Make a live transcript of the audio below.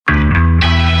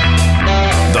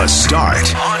The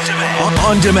Start. On demand.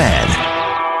 On demand.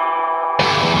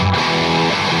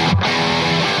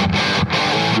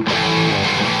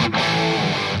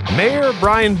 Mayor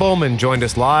Brian Bowman joined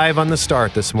us live on The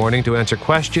Start this morning to answer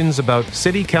questions about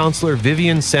City Councillor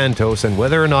Vivian Santos and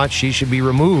whether or not she should be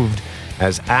removed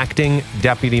as acting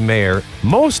deputy mayor.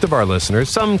 Most of our listeners,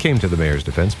 some came to the mayor's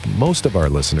defense, but most of our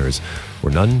listeners were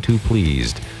none too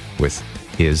pleased with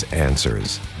his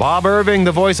answers. Bob Irving,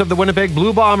 the voice of the Winnipeg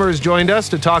Blue Bombers, joined us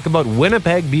to talk about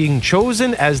Winnipeg being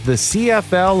chosen as the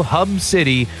CFL hub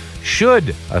city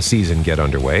should a season get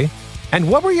underway. And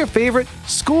what were your favorite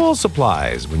school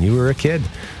supplies when you were a kid?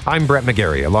 I'm Brett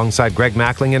McGarry, alongside Greg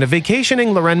Mackling and a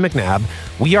vacationing Loren McNabb.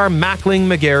 We are Mackling,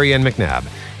 McGarry, and McNabb.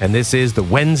 And this is the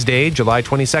Wednesday, July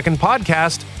 22nd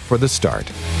podcast for The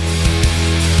Start.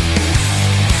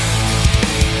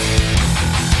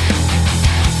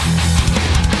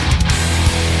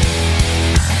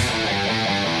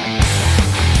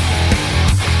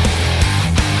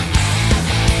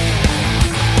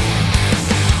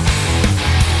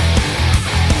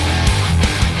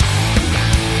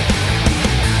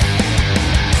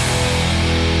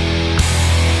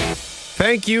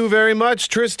 Thank you very much,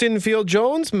 Tristan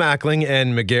Field-Jones, Mackling,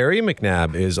 and McGarry.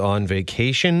 McNabb is on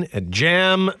vacation. A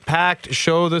jam-packed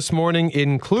show this morning,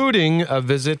 including a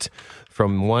visit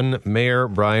from one Mayor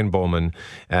Brian Bowman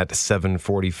at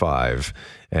 7:45.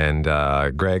 And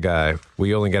Greg,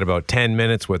 we only get about 10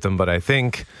 minutes with him, but I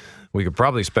think we could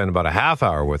probably spend about a half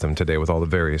hour with him today with all the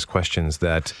various questions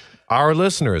that our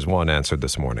listeners want answered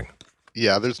this morning.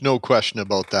 Yeah, there's no question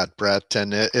about that, Brett.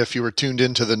 And if you were tuned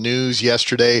into the news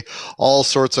yesterday, all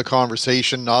sorts of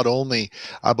conversation, not only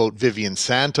about Vivian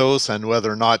Santos and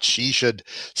whether or not she should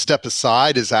step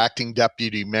aside as acting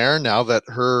deputy mayor now that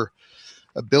her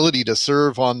ability to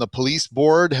serve on the police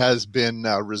board has been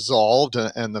resolved,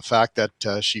 and the fact that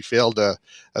she failed a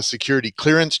security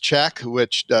clearance check,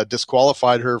 which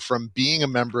disqualified her from being a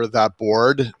member of that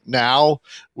board. Now,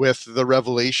 with the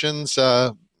revelations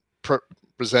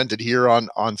presented here on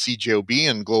CJOB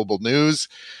and Global News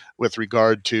with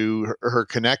regard to her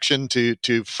connection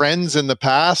to friends in the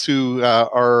past who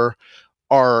are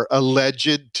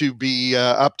alleged to be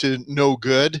up to no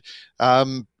good.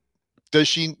 Does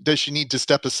she need to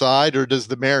step aside, or does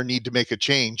the mayor need to make a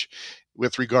change?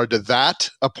 With regard to that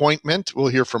appointment, we'll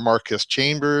hear from Marcus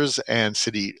Chambers and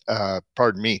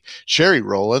Sherry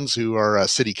Rowlands, who are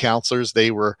city councillors. They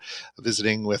were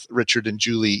visiting with Richard and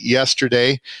Julie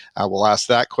yesterday. We'll ask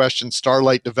that question.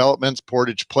 Starlight Developments,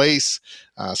 Portage Place.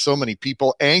 So many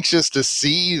people anxious to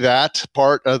see that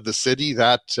part of the city,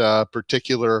 that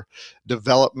particular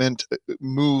development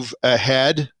move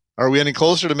ahead. Are we any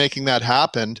closer to making that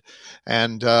happen?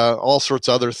 And all sorts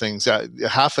of other things.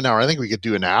 Half an hour. I think we could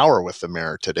do an hour with the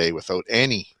mayor today without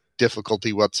any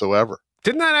difficulty whatsoever.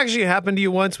 Didn't that actually happen to you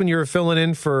once when you were filling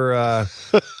in for,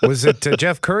 was it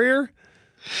Jeff Courier?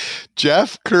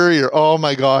 Jeff Courier. Oh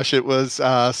my gosh. It was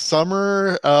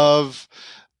summer of,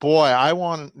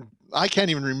 I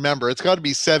can't even remember. It's got to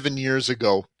be 7 years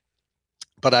ago.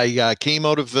 But I came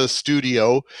out of the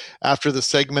studio after the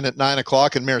segment at 9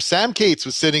 o'clock, and Mayor Sam Cates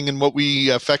was sitting in what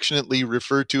we affectionately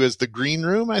refer to as the green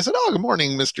room. I said, "Oh, good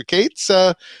morning, Mr. Cates.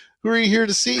 Who are you here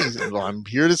to see?" He said, "Well, I'm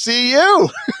here to see you."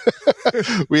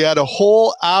 We had a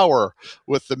whole hour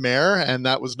with the mayor, and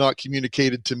that was not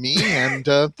communicated to me. And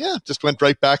just went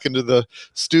right back into the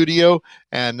studio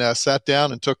and sat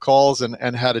down and took calls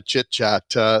and had a chit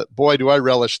chat. Boy, do I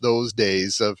relish those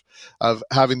days of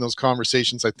having those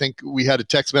conversations. I think we had a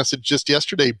text message just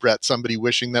yesterday, Brett, somebody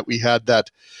wishing that we had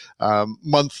that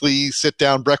monthly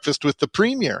sit-down breakfast with the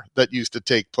premier that used to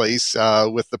take place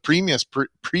with the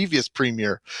previous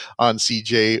premier on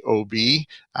CJOB.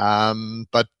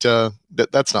 But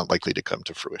that's not likely to come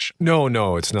to fruition.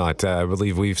 No, it's not. I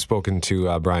believe we've spoken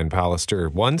to Brian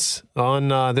Pallister once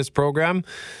on this program,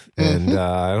 and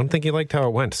I don't think he liked how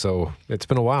it went. So it's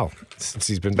been a while since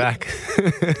he's been back.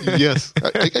 Yes,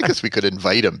 I guess we could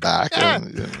invite him back. Yeah.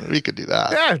 We could do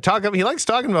that. Yeah, he likes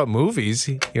talking about movies.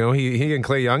 He and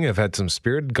Clay Young have had some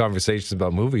spirited conversations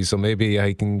about movies, so maybe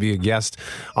I can be a guest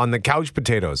on the Couch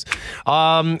Potatoes.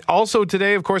 Also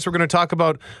today, of course, we're going to talk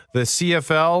about the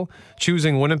CFL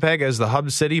choosing Winnipeg as the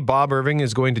hub city. Bob Irving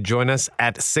is going to join us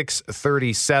at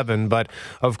 6:37. But,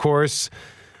 of course,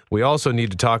 We also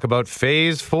need to talk about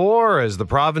Phase 4, as the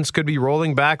province could be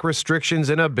rolling back restrictions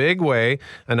in a big way,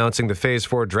 announcing the Phase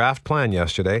 4 draft plan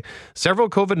yesterday. Several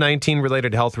COVID-19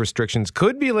 related health restrictions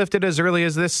could be lifted as early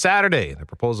as this Saturday. The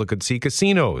proposal could see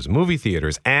casinos, movie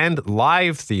theaters, and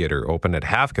live theater open at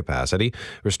half capacity.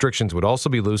 Restrictions would also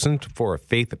be loosened for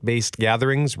faith-based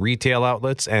gatherings, retail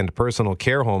outlets, and personal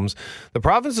care homes. The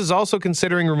province is also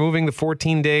considering removing the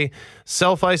 14-day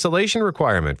self-isolation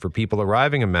requirement for people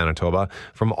arriving in Manitoba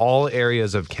from all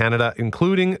areas of Canada,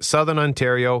 including Southern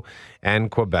Ontario and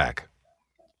Quebec.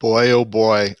 Boy, oh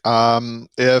boy.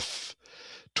 If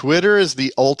Twitter is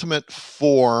the ultimate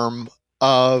form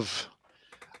of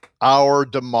our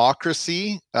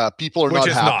democracy, people are not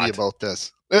happy about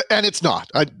this. And it's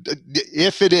not.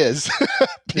 If it is,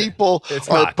 people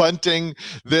are punting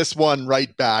this one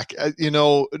right back.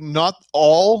 Not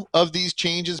all of these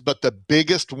changes, but the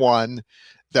biggest one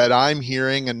that I'm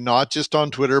hearing, and not just on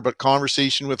Twitter, but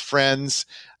conversation with friends.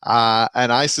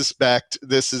 And I suspect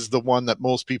this is the one that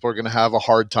most people are going to have a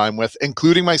hard time with,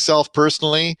 including myself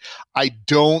personally. I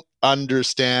don't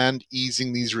understand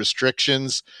easing these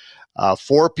restrictions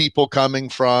for people coming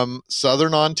from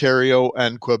Southern Ontario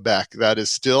and Quebec. That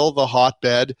is still the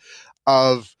hotbed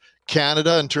of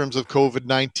Canada in terms of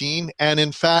COVID-19. And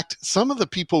in fact, some of the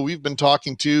people we've been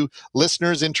talking to,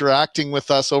 listeners interacting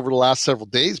with us over the last several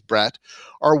days, Brett,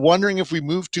 are wondering if we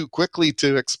move too quickly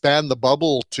to expand the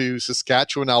bubble to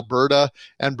Saskatchewan, Alberta,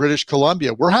 and British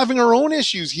Columbia. We're having our own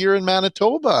issues here in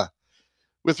Manitoba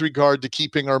with regard to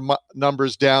keeping our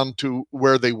numbers down to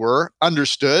where they were.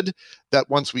 Understood that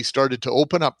once we started to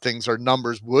open up things, our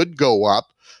numbers would go up.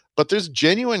 But there's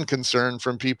genuine concern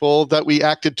from people that we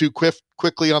acted too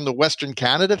quickly on the Western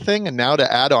Canada thing, and now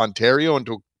to add Ontario and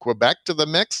to Quebec to the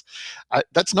mix,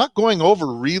 that's not going over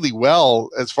really well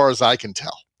as far as I can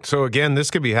tell. So again,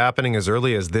 this could be happening as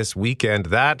early as this weekend.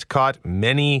 That caught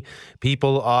many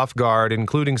people off guard,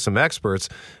 including some experts.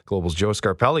 Global's Joe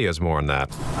Scarpelli has more on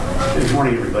that. Good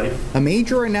morning, everybody. A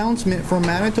major announcement from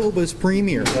Manitoba's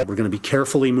Premier. We're going to be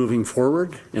carefully moving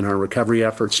forward in our recovery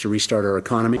efforts to restart our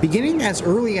economy. Beginning as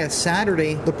early as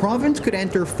Saturday, the province could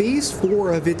enter Phase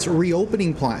 4 of its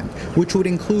reopening plan, which would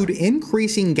include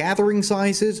increasing gathering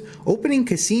sizes, opening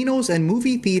casinos and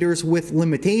movie theaters with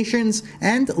limitations,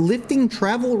 and lifting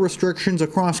travel restrictions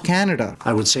across Canada.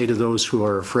 I would say to those who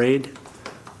are afraid,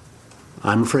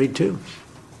 I'm afraid too.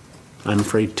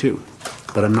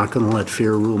 But I'm not going to let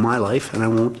fear rule my life, and I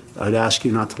won't. I'd ask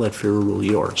you not to let fear rule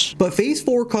yours. But Phase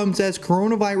 4 comes as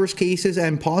coronavirus cases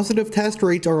and positive test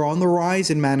rates are on the rise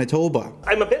in Manitoba.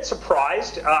 I'm a bit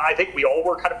surprised. I think we all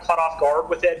were kind of caught off guard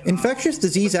with it. Infectious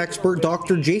disease expert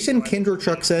Dr. Jason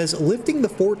Kindrachuk says lifting the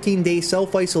 14-day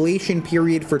self-isolation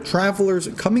period for travelers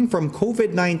coming from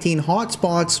COVID-19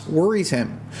 hotspots worries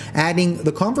him, adding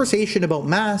the conversation about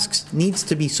masks needs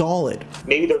to be solid.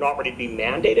 Maybe they're not ready to be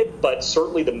mandated, but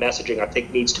certainly the messaging, I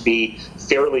think, needs to be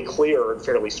fairly clear and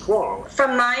fairly strong.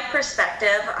 From my perspective.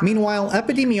 Meanwhile,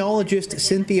 epidemiologist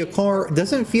Cynthia Carr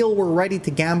doesn't feel we're ready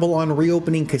to gamble on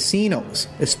reopening casinos,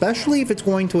 especially if it's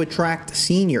going to attract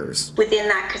seniors. Within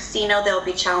that casino, there'll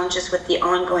be challenges with the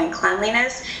ongoing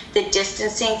cleanliness, the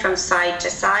distancing from side to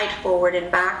side, forward and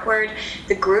backward,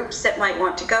 the groups that might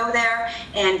want to go there,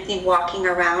 and the walking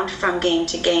around from game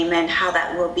to game and how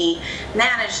that will be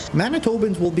managed.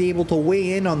 Manitobans will be able to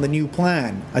weigh in on the new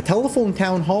plan. A telephone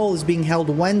town hall is being held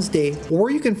Wednesday, or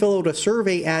you can fill out a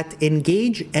survey at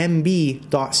engagemb.ca.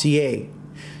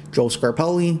 Joe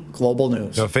Scarpelli, Global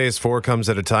News. Now, Phase 4 comes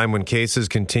at a time when cases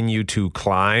continue to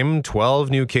climb. 12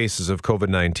 new cases of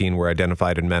COVID-19 were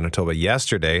identified in Manitoba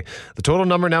yesterday. The total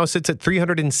number now sits at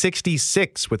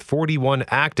 366, with 41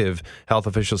 active. Health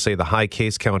officials say the high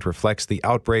case count reflects the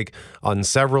outbreak on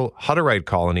several Hutterite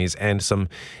colonies and some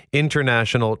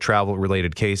international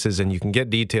travel-related cases. And you can get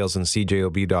details on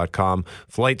cjob.com,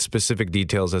 flight-specific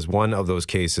details, as one of those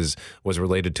cases was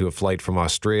related to a flight from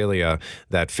Australia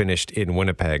that finished in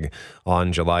Winnipeg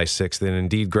on July 6th. And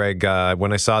indeed, Greg,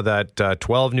 when I saw that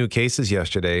 12 new cases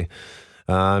yesterday,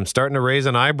 I'm starting to raise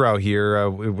an eyebrow here,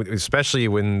 especially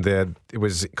when it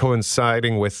was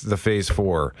coinciding with the Phase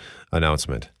 4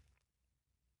 announcement.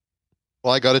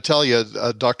 Well, I got to tell you,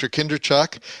 Dr.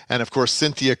 Kindrachuk and, of course,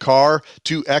 Cynthia Carr,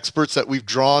 two experts that we've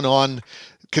drawn on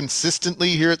consistently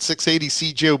here at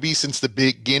 680 CJOB since the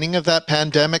beginning of that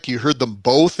pandemic. You heard them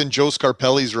both in Joe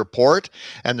Scarpelli's report,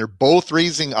 and they're both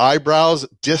raising eyebrows,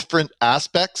 different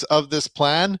aspects of this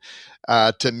plan.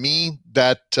 To me,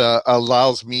 that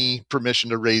allows me permission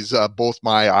to raise both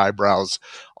my eyebrows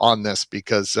on this,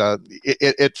 because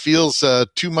it feels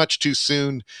too much too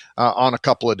soon on a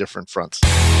couple of different fronts.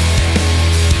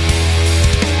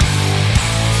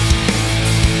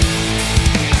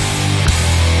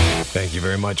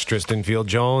 much, Tristan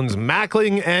Field-Jones.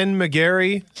 Mackling and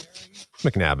McGarry.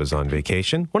 McNabb is on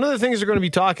vacation. One of the things we're going to be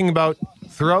talking about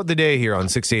throughout the day here on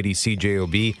 680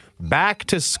 CJOB, back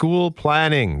to school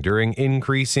planning during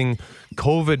increasing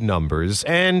COVID numbers.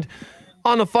 And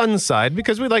on the fun side,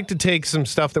 because we like to take some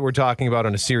stuff that we're talking about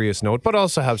on a serious note, but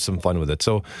also have some fun with it.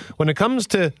 So when it comes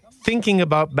to thinking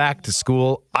about back to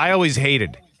school, I always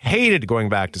hated going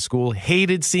back to school,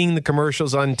 hated seeing the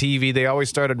commercials on TV. They always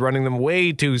started running them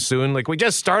way too soon. Like, we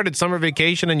just started summer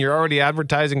vacation and you're already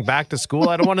advertising back to school.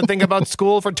 I don't want to think about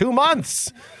school for 2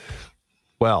 months.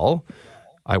 Well,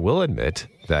 I will admit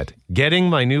that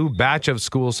getting my new batch of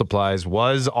school supplies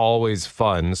was always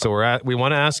fun. So we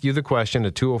want to ask you the question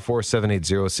at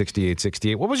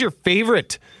 204-780-6868. What was your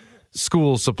favorite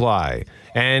school supply?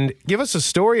 And give us a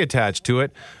story attached to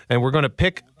it. And we're going to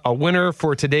pick a winner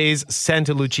for today's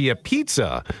Santa Lucia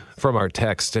pizza from our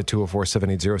text at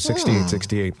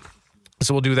 204-780-6868.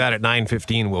 So we'll do that at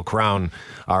 9:15. We'll crown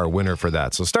our winner for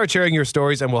that. So start sharing your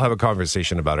stories and we'll have a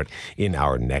conversation about it in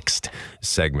our next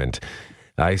segment.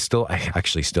 I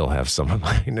actually still have some of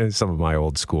my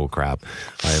old school crap.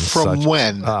 From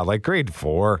when? Like grade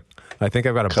 4. I think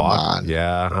I've got a box. Come on.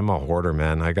 Yeah, I'm a hoarder,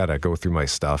 man. I got to go through my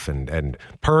stuff and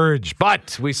purge.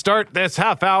 But we start this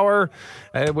half hour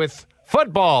with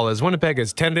football, as Winnipeg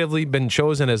has tentatively been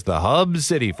chosen as the hub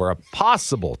city for a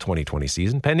possible 2020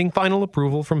 season, pending final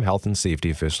approval from health and safety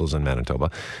officials in Manitoba.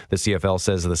 The CFL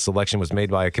says the selection was made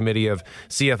by a committee of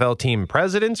CFL team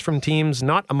presidents from teams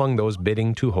not among those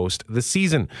bidding to host the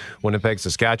season. Winnipeg,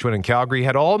 Saskatchewan, and Calgary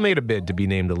had all made a bid to be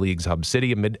named the league's hub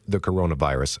city amid the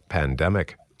coronavirus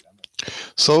pandemic.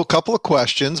 So a couple of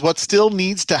questions. What still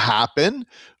needs to happen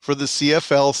for the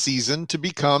CFL season to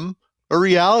become a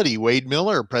reality? Wade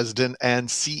Miller, president and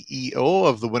CEO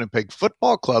of the Winnipeg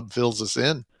Football Club, fills us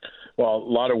in. Well, a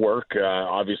lot of work.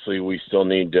 Obviously, we still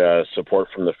need support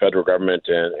from the federal government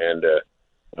and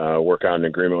work out an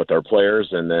agreement with our players.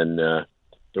 And then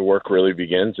the work really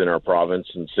begins in our province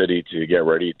and city to get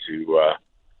ready to,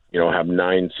 have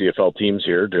 9 CFL teams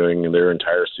here doing their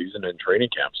entire season in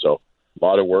training camp. So a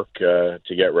lot of work to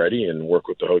get ready and work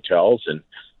with the hotels and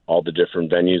all the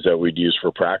different venues that we'd use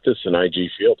for practice in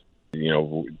IG Field.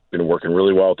 We've been working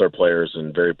really well with our players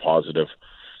and very positive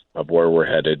of where we're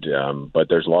headed. But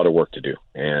there's a lot of work to do.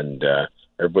 And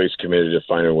everybody's committed to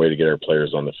finding a way to get our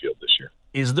players on the field this year.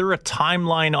 Is there a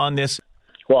timeline on this?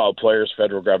 Well, players,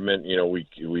 federal government, we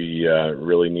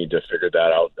really need to figure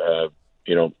that out,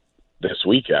 this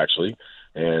week, actually.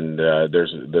 And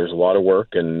there's a lot of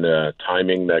work and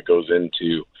timing that goes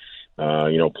into,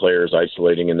 players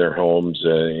isolating in their homes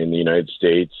in the United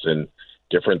States and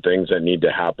different things that need to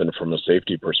happen from a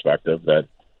safety perspective that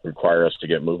require us to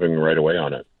get moving right away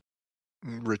on it.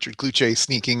 Richard Cloutier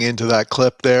sneaking into that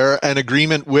clip there. An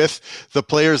agreement with the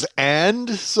players and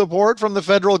support from the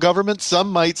federal government. Some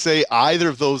might say either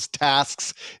of those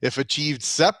tasks, if achieved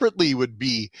separately, would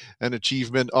be an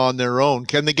achievement on their own.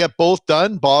 Can they get both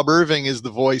done? Bob Irving is the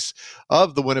voice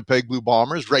of the Winnipeg Blue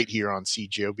Bombers right here on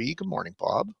CJOB. Good morning,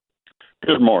 Bob.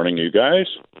 Good morning, you guys.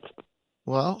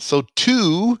 Well, so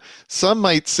 2, some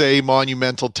might say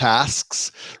monumental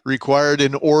tasks required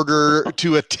in order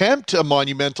to attempt a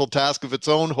monumental task of its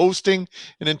own, hosting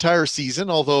an entire season,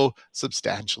 although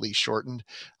substantially shortened,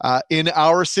 in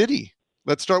our city.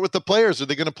 Let's start with the players. Are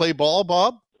they going to play ball,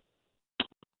 Bob?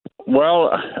 Well,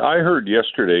 I heard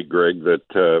yesterday, Greg,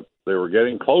 that they were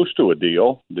getting close to a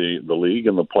deal, the league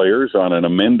and the players, on an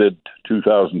amended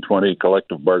 2020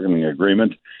 collective bargaining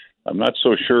agreement. I'm not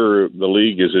so sure the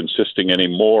league is insisting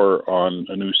anymore on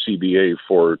a new CBA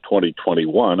for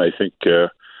 2021. I think,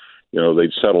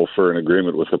 they'd settle for an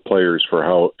agreement with the players for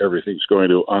how everything's going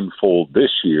to unfold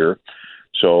this year.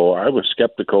 So I was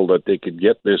skeptical that they could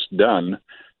get this done,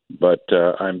 but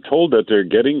I'm told that they're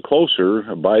getting closer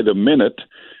by the minute,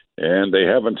 and they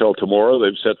have until tomorrow.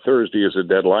 They've set Thursday as a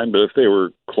deadline, but if they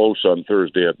were close on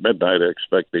Thursday at midnight, I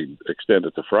expect they'd extend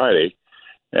it to Friday.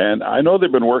 And I know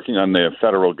they've been working on the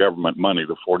federal government money,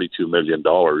 the $42 million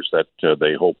that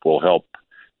they hope will help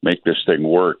make this thing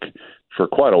work for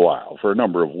quite a while, for a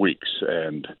number of weeks.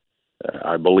 And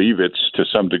I believe it's to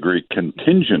some degree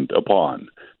contingent upon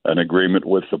an agreement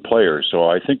with the players. So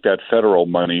I think that federal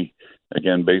money,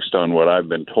 again, based on what I've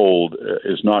been told,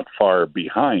 is not far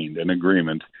behind an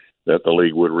agreement that the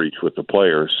league would reach with the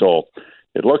players. So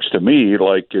it looks to me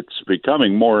like it's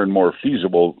becoming more and more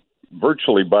feasible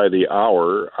virtually by the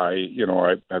hour.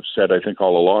 I've said, I think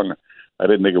all along, I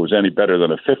didn't think it was any better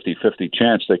than a 50-50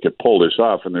 chance they could pull this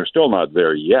off, and they're still not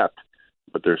there yet,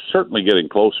 but they're certainly getting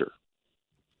closer.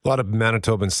 A lot of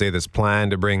Manitobans say this plan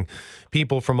to bring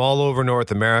people from all over North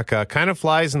America kind of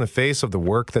flies in the face of the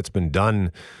work that's been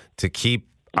done to keep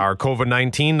Are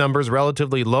COVID-19 numbers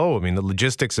relatively low? I mean, the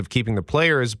logistics of keeping the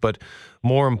players, but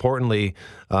more importantly,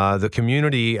 the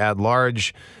community at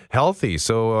large healthy.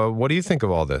 So what do you think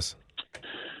of all this?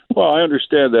 Well, I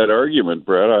understand that argument,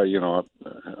 Brett.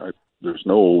 There's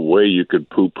no way you could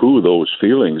poo-poo those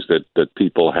feelings that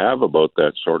people have about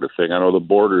that sort of thing. I know the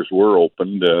borders were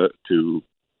opened to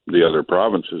the other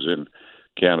provinces in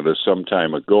Canada some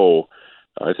time ago.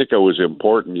 I think it was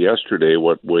important yesterday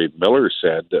what Wade Miller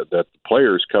said, that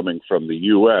players coming from the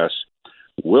U.S.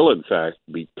 will, in fact,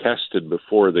 be tested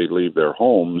before they leave their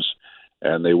homes,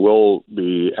 and they will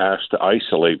be asked to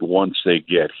isolate once they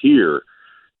get here.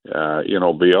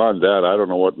 Beyond that, I don't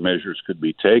know what measures could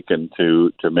be taken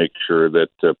to make sure that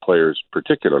players,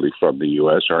 particularly from the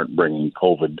U.S., aren't bringing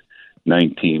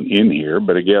COVID-19 in here.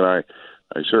 But again, I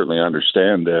certainly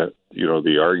understand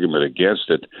the argument against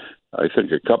it. I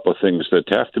think a couple of things that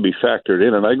have to be factored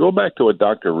in, and I go back to what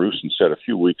Dr. Rusin said a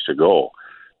few weeks ago,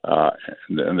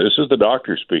 and this is the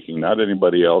doctor speaking, not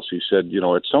anybody else. He said,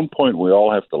 at some point we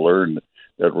all have to learn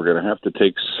that we're going to have to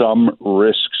take some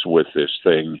risks with this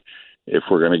thing if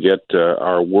we're going to get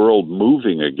our world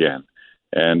moving again.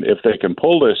 And if they can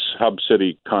pull this hub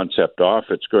city concept off,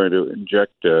 it's going to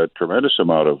inject a tremendous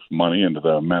amount of money into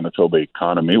the Manitoba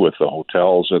economy with the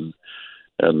hotels and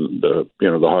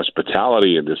the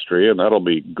hospitality industry, and that'll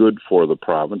be good for the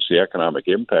province. The economic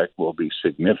impact will be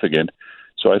significant.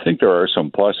 So I think there are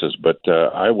some pluses, but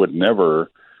I would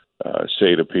never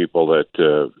say to people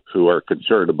that who are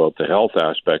concerned about the health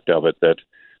aspect of it that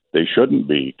they shouldn't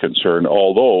be concerned.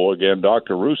 Although, again,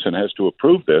 Dr. Rusin has to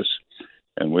approve this,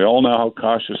 and we all know how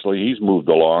cautiously he's moved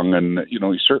along, and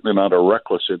he's certainly not a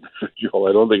reckless individual.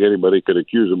 I don't think anybody could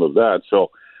accuse him of that. So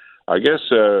I guess,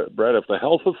 Brett, if the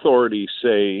health authorities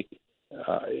say,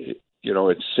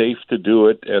 it's safe to do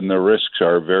it and the risks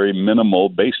are very minimal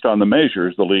based on the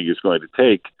measures the league is going to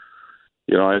take,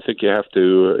 I think you have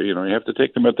to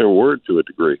take them at their word to a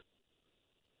degree.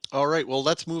 All right, well,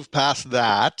 let's move past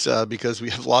that because we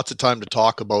have lots of time to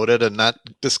talk about it, and that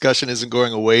discussion isn't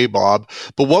going away, Bob.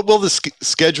 But what will the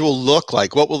schedule look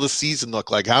like? What will the season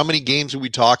look like? How many games are we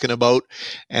talking about?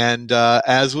 And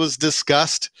as was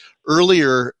discussed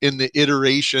earlier in the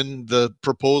iteration, the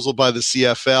proposal by the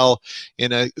CFL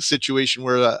in a situation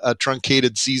where a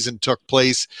truncated season took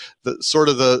place,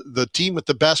 the team with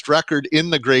the best record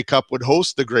in the Grey Cup would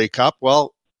host the Grey Cup.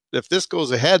 Well, if this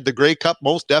goes ahead, the Grey Cup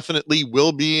most definitely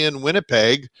will be in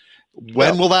Winnipeg.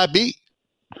 When will that be?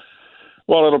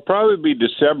 Well, it'll probably be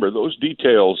December. Those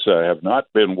details have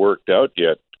not been worked out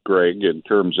yet, Greg, in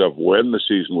terms of when the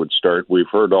season would start. We've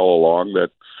heard all along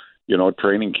that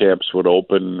training camps would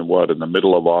open, in the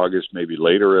middle of August, maybe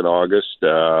later in August,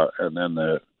 and then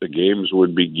the games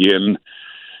would begin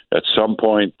at some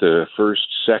point the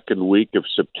second week of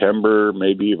September,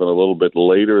 maybe even a little bit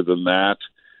later than that.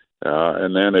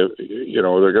 And then,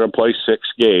 they're going to play 6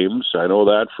 games. I know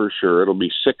that for sure. It'll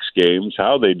be 6 games.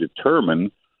 How they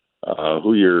determine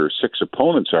who your 6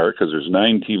 opponents are, because there's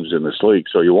 9 teams in this league,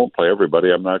 so you won't play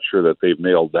everybody. I'm not sure that they've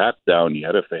nailed that down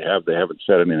yet. If they have, they haven't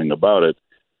said anything about it.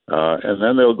 And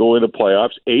then they'll go into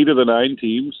playoffs. 8 of the 9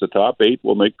 teams, the top 8,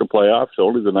 will make the playoffs.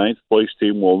 Only the 9th place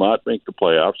team will not make the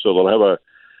playoffs. So they'll have a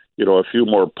few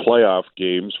more playoff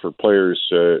games for players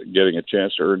getting a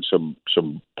chance to earn some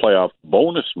playoff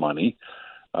bonus money.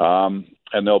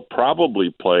 And they'll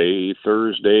probably play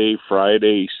Thursday,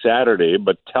 Friday, Saturday,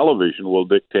 but television will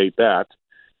dictate that.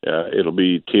 It'll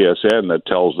be TSN that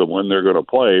tells them when they're going to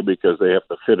play because they have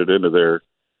to fit it into their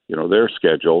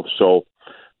schedule. So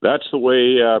that's the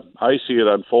way I see it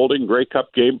unfolding. Grey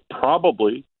Cup game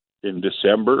probably in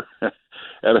December, and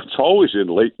it's always in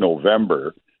late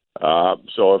November.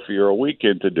 So if you're a week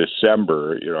into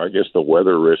December, I guess the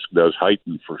weather risk does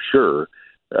heighten for sure,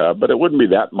 but it wouldn't be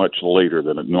that much later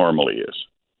than it normally is.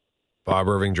 Bob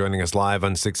Irving joining us live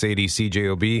on 680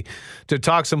 CJOB to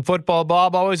talk some football.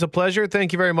 Bob, always a pleasure.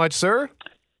 Thank you very much, sir.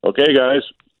 Okay, guys.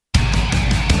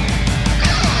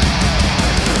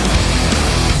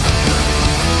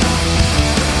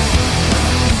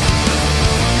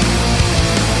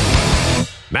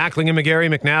 Mackling and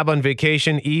McGarry, McNabb on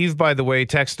vacation. Eve, by the way,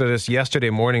 texted us yesterday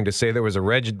morning to say there was a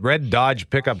red Dodge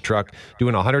pickup truck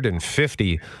doing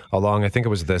 150 along, I think it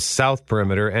was the south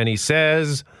perimeter, and he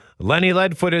says, Lenny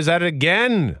Leadfoot is at it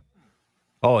again.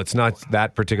 Oh, it's not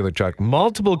that particular truck.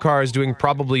 Multiple cars doing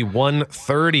probably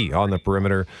 130 on the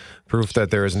perimeter. Proof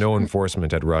that there is no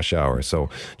enforcement at rush hour. So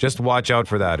just watch out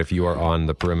for that if you are on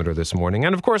the perimeter this morning.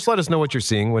 And of course, let us know what you're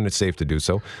seeing when it's safe to do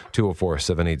so.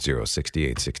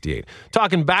 204-780-6868.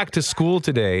 Talking back to school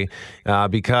today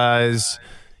because,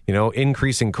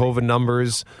 increasing COVID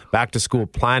numbers, back to school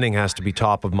planning has to be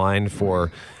top of mind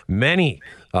for many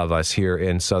of us here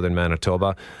in southern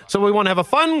Manitoba. So we want to have a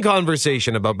fun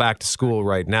conversation about back to school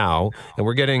right now. And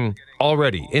we're getting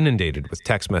already inundated with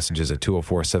text messages at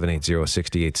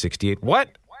 204-780-6868.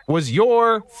 What was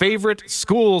your favorite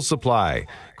school supply?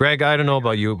 Greg, I don't know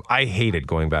about you. I hated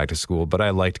going back to school, but I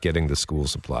liked getting the school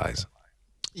supplies.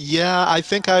 Yeah, I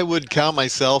think I would count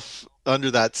myself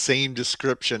under that same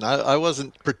description. I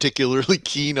wasn't particularly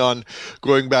keen on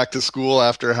going back to school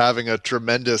after having a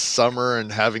tremendous summer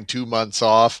and having 2 months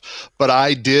off, but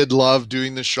I did love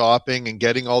doing the shopping and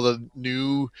getting all the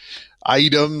new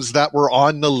items that were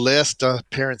on the list.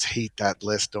 Parents hate that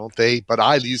list, don't they? But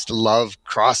I used to love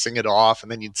crossing it off,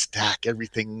 and then you'd stack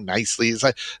everything nicely.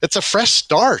 It's a fresh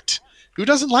start. Who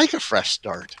doesn't like a fresh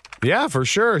start? Yeah, for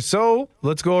sure. So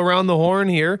let's go around the horn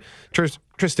here.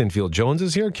 Tristan Field-Jones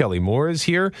is here. Kelly Moore is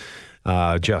here.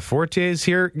 Jeff Forte is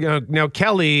here. Now,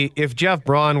 Kelly, if Jeff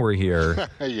Braun were here,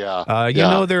 you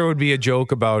know there would be a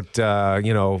joke about,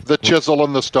 the chisel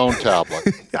and the stone tablet.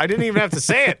 I didn't even have to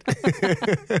say it.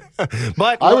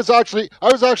 But I was actually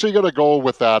going to go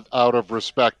with that out of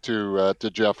respect to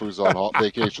Jeff, who's on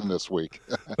vacation this week.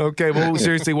 Okay, well,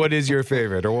 seriously, what is your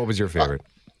favorite, or what was your favorite?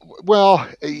 Well,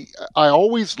 I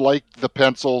always liked the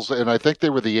pencils, and I think they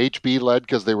were the HB lead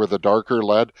because they were the darker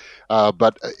lead.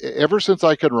 But ever since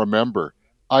I can remember,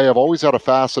 I have always had a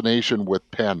fascination with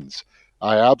pens.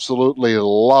 I absolutely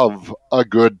love a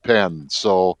good pen.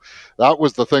 So that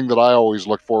was the thing that I always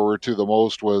looked forward to the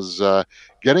most, was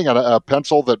getting a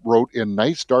pencil that wrote in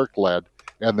nice dark lead,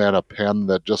 and then a pen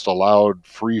that just allowed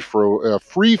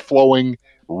free-flowing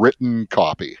written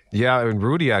copy. Yeah, and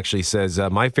Rudy actually says,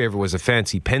 my favorite was a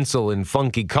fancy pencil in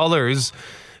funky colors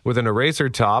with an eraser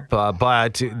top,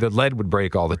 but the lead would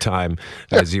break all the time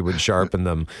as you would sharpen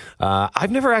them.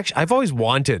 I've always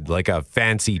wanted like a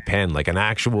fancy pen, like an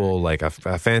actual, like a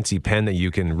fancy pen that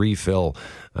you can refill,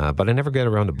 but I never get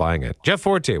around to buying it. Jeff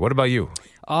Forte, what about you?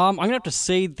 I'm going to have to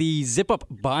say the zip-up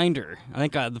binder. I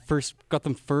think I got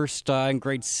them first in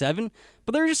grade 7.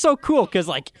 But they're just so cool because,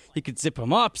 like, you could zip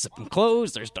them up, zip them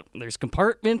closed. There's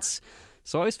compartments.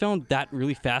 So I always found that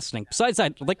really fascinating. Besides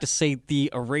that, I'd like to say the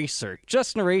eraser.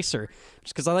 Just an eraser.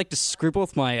 Just because I like to scribble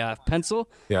with my pencil.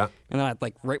 Yeah. And then I'd,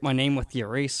 like, write my name with the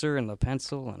eraser and the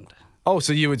pencil. And oh,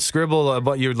 so you would scribble,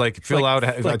 but you would, like, fill out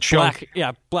a chunk.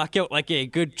 Black out, like, a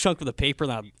good chunk of the paper,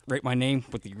 and I'd write my name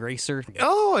with the eraser.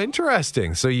 Oh,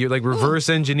 interesting. So you, like, reverse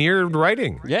engineered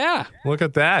writing. Yeah. Look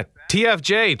at that.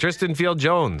 TFJ, Tristan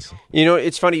Field-Jones.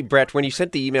 It's funny, Brett, when you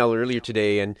sent the email earlier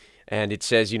today and it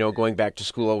says, going back to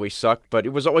school always sucked, but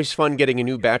it was always fun getting a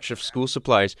new batch of school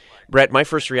supplies. Brett, my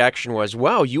first reaction was,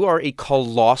 wow, you are a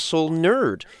colossal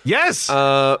nerd. Yes.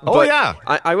 Yeah.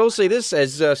 I will say this,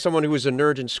 as someone who was a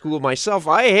nerd in school myself,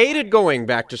 I hated going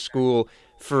back to school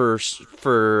for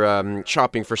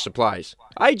shopping for supplies.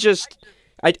 I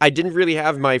didn't really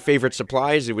have my favorite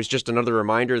supplies. It was just another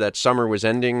reminder that summer was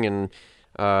ending and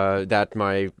that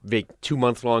my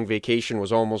 2-month-long vacation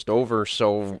was almost over.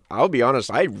 So I'll be honest,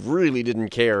 I really didn't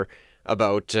care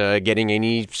about getting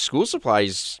any school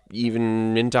supplies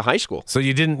even into high school. So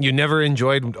you never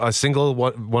enjoyed a single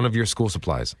one of your school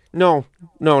supplies? No,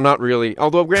 not really.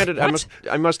 Although granted,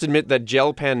 I must admit that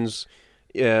gel pens,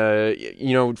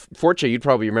 Forte, you'd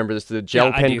probably remember this, the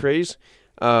gel pen craze.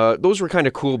 Those were kind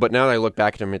of cool, but now that I look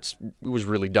back at them, it was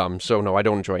really dumb. So no, I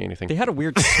don't enjoy anything. They had a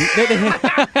weird...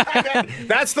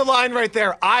 That's the line right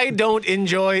there. I don't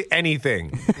enjoy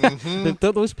anything. Mm-hmm.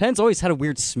 Those pens always had a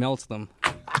weird smell to them.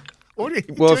 What are you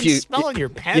doing smelling your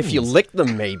pens? If you lick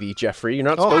them, maybe, Jeffrey. You're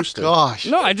not supposed to. Gosh.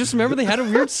 No, I just remember they had a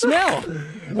weird smell.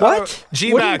 What?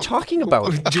 What are you talking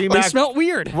about? They smelled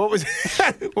weird. What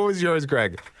was yours,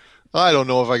 Greg? I don't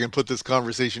know if I can put this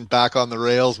conversation back on the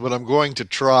rails, but I'm going to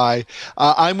try.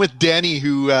 I'm with Denny,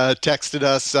 who texted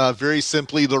us very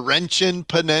simply, Laurentian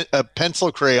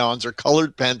pencil crayons or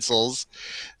colored pencils.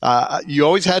 You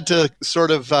always had to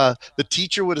sort of, the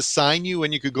teacher would assign you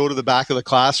when you could go to the back of the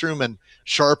classroom and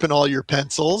sharpen all your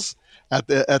pencils at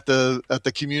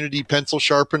the community pencil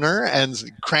sharpener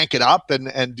and crank it up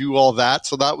and do all that.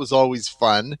 So that was always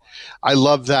fun. I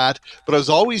love that. But I was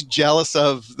always jealous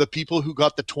of the people who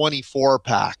got the 24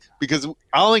 pack, because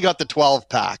I only got the 12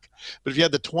 pack. But if you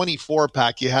had the 24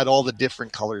 pack, you had all the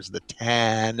different colors, the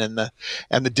tan and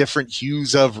the different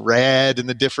hues of red and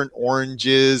the different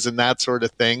oranges and that sort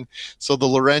of thing. So the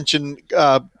Laurentian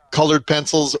colored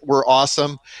pencils were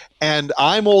awesome. And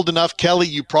I'm old enough, Kelly,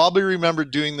 you probably remember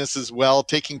doing this as well,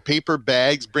 taking paper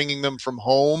bags, bringing them from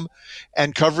home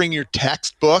and covering your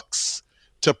textbooks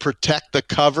to protect the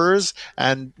covers.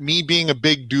 And me being a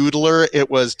big doodler, it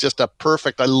was just I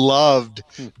loved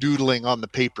doodling on the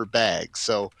paper bag.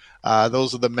 So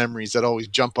those are the memories that always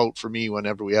jump out for me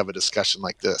whenever we have a discussion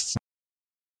like this.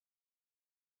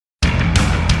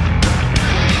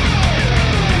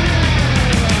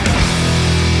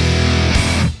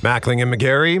 Mackling and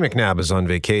McGarry. McNabb is on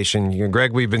vacation.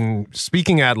 Greg, we've been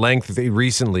speaking at length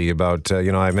recently about,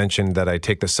 I mentioned that I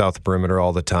take the South Perimeter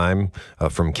all the time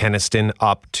from Kenaston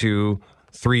up to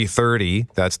 330.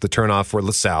 That's the turnoff for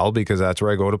LaSalle because that's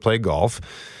where I go to play golf.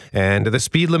 And the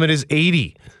speed limit is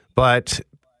 80. But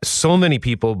so many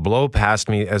people blow past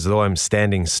me as though I'm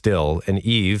standing still. And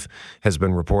Eve has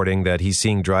been reporting that he's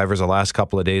seeing drivers the last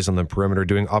couple of days on the perimeter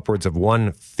doing upwards of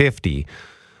 150.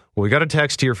 Well, we got a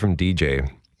text here from DJ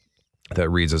that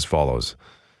reads as follows.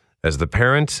 As the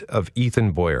parent of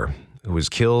Ethan Boyer, who was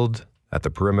killed at the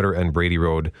perimeter and Brady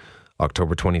Road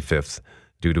October 25th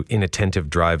due to inattentive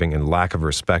driving and lack of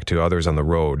respect to others on the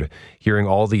road, hearing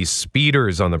all these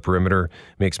speeders on the perimeter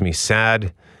makes me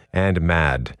sad and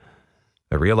mad.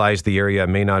 I realize the area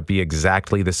may not be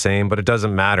exactly the same, but it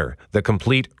doesn't matter. The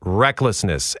complete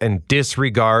recklessness and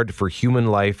disregard for human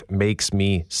life makes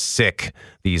me sick.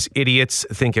 These idiots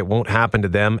think it won't happen to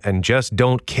them and just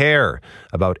don't care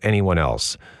about anyone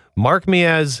else. Mark me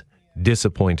as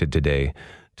disappointed today,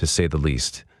 to say the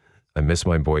least. I miss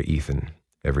my boy Ethan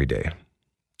every day.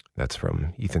 That's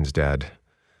from Ethan's dad,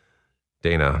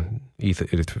 Dana.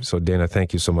 So Dana,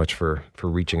 thank you so much for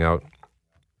reaching out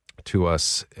to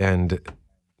us. And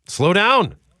slow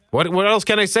down. What else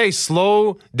can I say?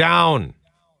 Slow down.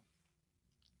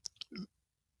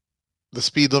 The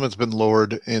speed limit's been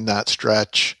lowered in that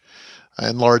stretch,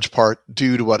 in large part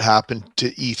due to what happened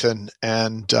to Ethan.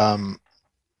 And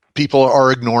people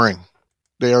are ignoring.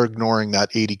 They are ignoring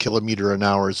that 80 kilometer an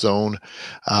hour zone.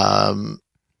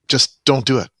 Just don't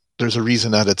do it. There's a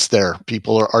reason that it's there.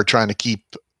 People are trying to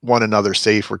keep one another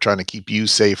safe. We're trying to keep you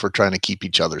safe. We're trying to keep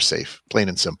each other safe. Plain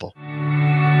and simple.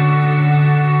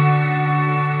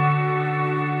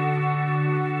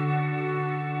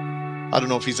 I don't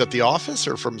know if he's at the office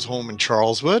or from his home in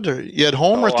Charleswood. Or you at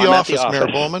home or at the office, Mayor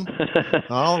Bowman?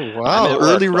 Oh, wow.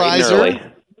 Early riser. Early.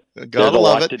 Gotta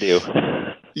love lot it. To do.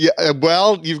 Yeah,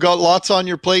 well, you've got lots on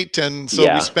your plate, and so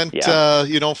we spent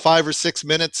 5 or 6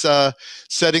 minutes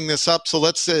setting this up. So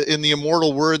let's, in the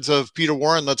immortal words of Peter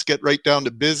Warren, let's get right down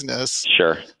to business.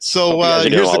 Sure. So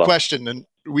here's the question, and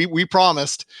we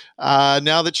promised.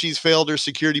 Now that she's failed her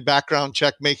security background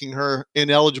check, making her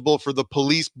ineligible for the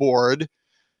police board,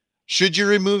 should you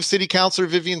remove City Councillor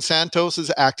Vivian Santos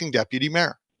as acting deputy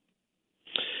mayor?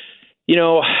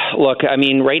 Look, I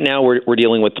mean, right now we're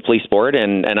dealing with the police board,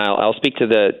 and I'll speak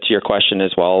to your question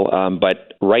as well.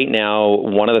 But right now,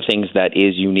 one of the things that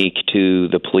is unique to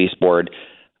the police board,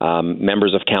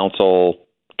 members of council,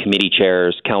 committee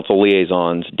chairs, council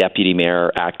liaisons, deputy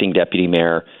mayor, acting deputy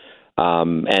mayor,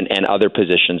 and other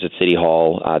positions at City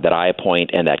Hall that I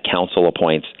appoint and that council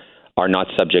appoints are not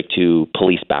subject to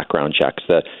police background checks.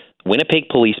 The Winnipeg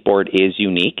Police Board is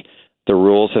unique. The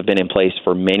rules have been in place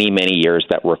for many, many years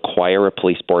that require a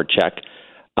police board check.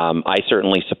 I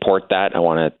certainly support that. I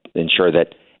want to ensure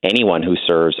that anyone who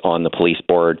serves on the police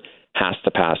board has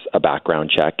to pass a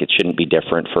background check. It shouldn't be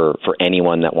different for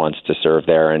anyone that wants to serve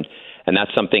there. And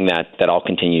that's something that I'll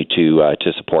continue to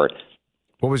support.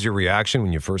 What was your reaction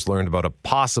when you first learned about a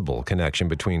possible connection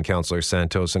between Councillor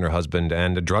Santos and her husband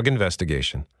and a drug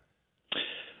investigation?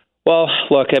 Well,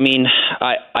 look, I mean,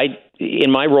 I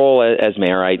in my role as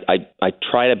mayor, I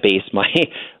try to base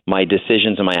my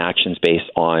decisions and my actions based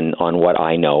on what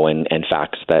I know and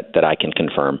facts that I can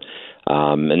confirm.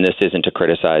 And this isn't to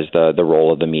criticize the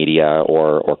role of the media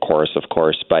or Chorus, of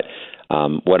course, but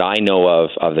what I know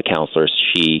of the councillors,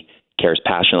 she cares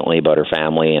passionately about her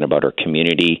family and about her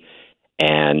community.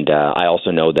 And I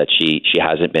also know that she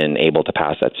hasn't been able to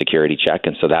pass that security check,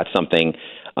 and so that's something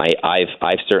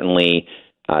I've certainly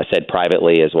said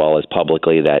privately as well as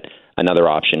publicly that another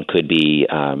option could be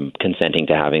consenting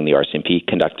to having the RCMP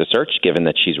conduct a search, given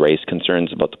that she's raised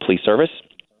concerns about the police service,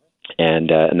 and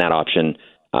that option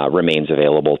remains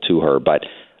available to her. But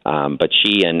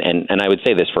she and I would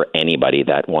say this for anybody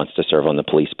that wants to serve on the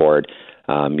police board,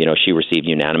 she received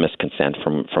unanimous consent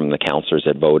from the councillors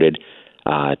that voted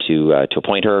to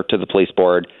appoint her to the police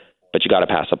board, but you got to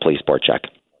pass a police board check.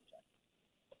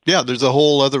 Yeah, there's a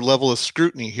whole other level of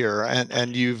scrutiny here,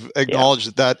 and you've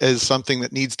acknowledged that is something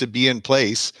that needs to be in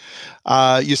place.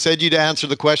 You said you'd answer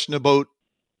the question about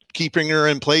keeping her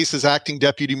in place as acting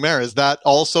deputy mayor. Is that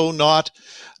also not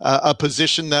a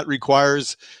position that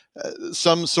requires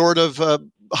some sort of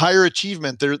higher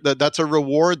achievement? That's a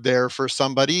reward there for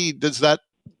somebody. Does that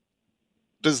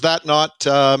does that not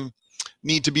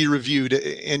need to be reviewed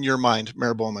in your mind,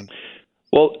 Mayor Bowman?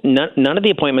 Well, none of the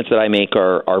appointments that I make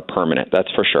are permanent,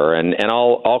 that's for sure. And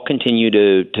I'll continue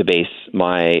to base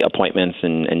my appointments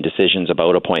and decisions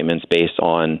about appointments based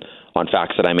on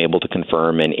facts that I'm able to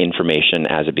confirm and information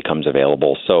as it becomes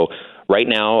available. So right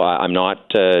now, I'm not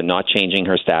changing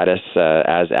her status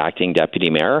as acting deputy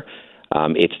mayor.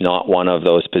 It's not one of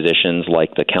those positions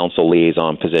like the council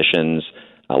liaison positions,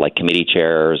 like committee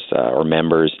chairs or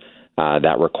members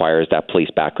that requires that police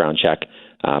background check.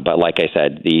 But like I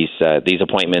said, these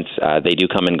appointments, they do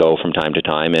come and go from time to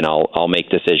time, and I'll make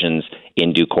decisions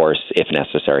in due course if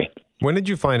necessary. When did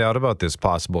you find out about this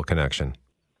possible connection?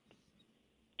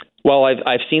 Well,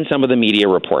 I've seen some of the media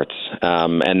reports,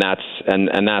 and that's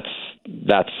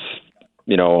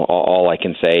all I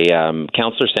can say.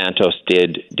 Councillor Santos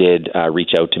did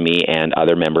reach out to me and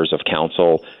other members of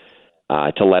council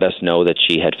to let us know that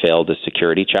she had failed a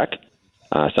security check,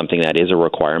 something that is a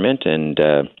requirement, and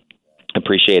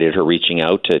appreciated her reaching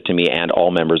out to me and all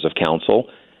members of council.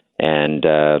 And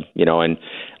and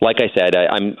like I said,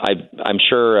 I'm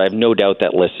sure, I have no doubt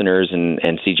that listeners and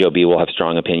CJOB will have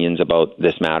strong opinions about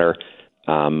this matter.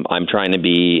 I'm trying to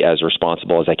be as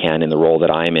responsible as I can in the role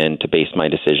that I'm in to base my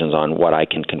decisions on what I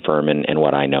can confirm and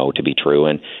what I know to be true.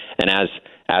 And as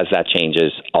that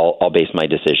changes, I'll base my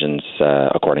decisions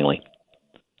accordingly.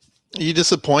 Are you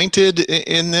disappointed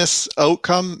in this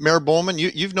outcome, Mayor Bowman?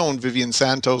 You've known Vivian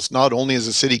Santos not only as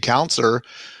a city councillor,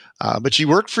 but she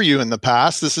worked for you in the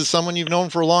past. This is someone you've known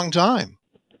for a long time.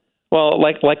 Well,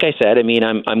 like I said, I mean,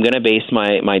 I'm going to base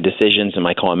my decisions and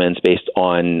my comments based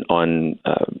on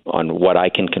what I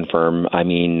can confirm. I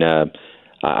mean,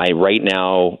 right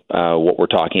now what we're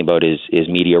talking about is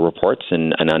media reports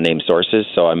and unnamed sources.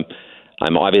 So I'm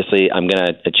going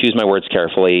to choose my words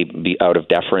carefully, be out of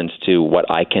deference to what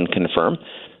I can confirm.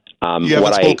 You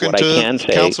haven't spoken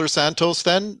to Councillor Santos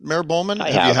then, Mayor Bowman?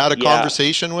 Have you had a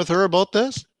conversation with her about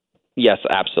this? Yes,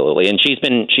 absolutely. And she's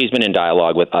been in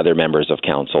dialogue with other members of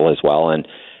council as well,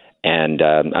 and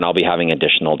I'll be having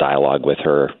additional dialogue with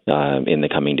her in the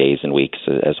coming days and weeks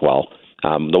as well.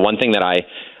 The one thing that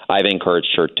I've encouraged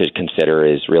her to consider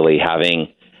is really having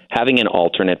an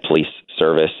alternate police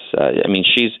service. I mean,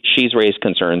 she's raised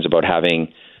concerns about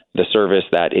having the service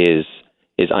that is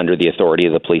under the authority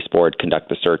of the police board conduct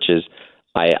the searches.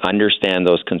 I understand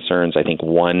those concerns. I think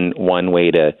one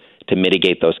way to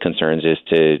mitigate those concerns is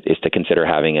to consider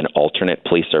having an alternate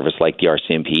police service like the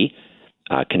RCMP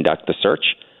conduct the search.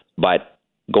 But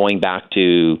going back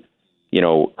to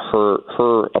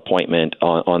her appointment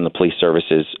on the police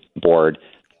services board,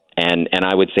 and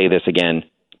I would say this again,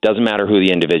 doesn't matter who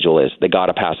the individual is, they got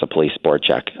to pass a police board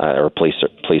check or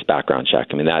police background check.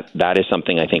 I mean, that is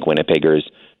something I think Winnipeggers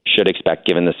should expect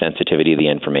given the sensitivity of the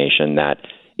information that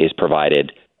is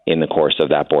provided in the course of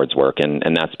that board's work, and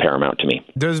that's paramount to me.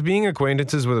 Does being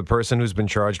acquaintances with a person who's been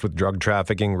charged with drug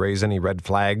trafficking raise any red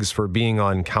flags for being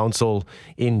on council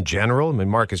in general? I mean,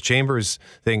 Marcus Chambers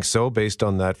thinks so based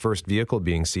on that first vehicle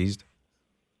being seized.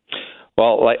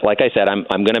 Well, like I said, I'm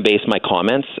going to base my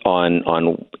comments on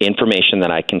information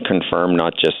that I can confirm,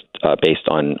 not just based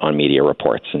on media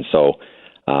reports. And so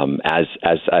as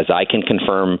I can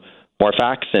confirm more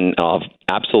facts, and I'll have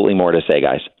absolutely more to say,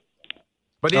 guys.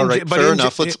 But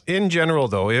in general,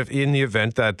 though, if in the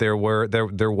event that there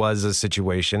was a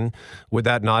situation, would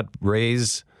that not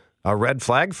raise a red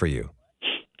flag for you?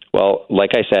 Well,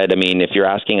 like I said, I mean, if you're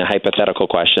asking a hypothetical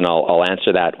question, I'll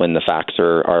answer that when the facts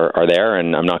are there,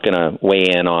 and I'm not going to weigh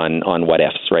in on what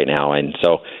ifs right now. And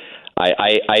so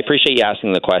I appreciate you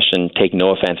asking the question. Take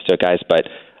no offense to it, guys, but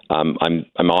I'm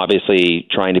obviously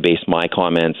trying to base my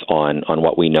comments on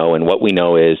what we know, and what we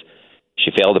know is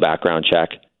she failed a background check.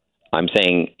 I'm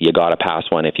saying you got to pass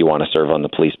one if you want to serve on the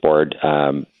police board,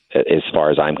 as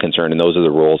far as I'm concerned, and those are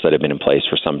the rules that have been in place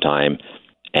for some time.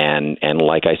 And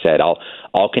like I said,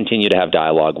 I'll continue to have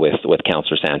dialogue with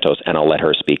Councillor Santos, and I'll let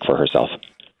her speak for herself.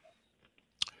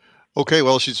 Okay,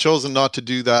 well, she's chosen not to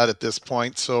do that at this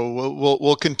point, so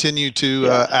we'll continue to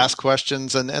ask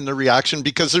questions and the reaction,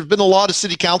 because there've been a lot of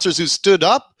city councillors who stood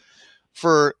up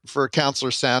for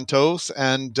Councillor Santos,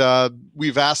 and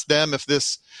we've asked them if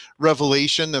this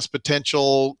revelation, this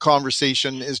potential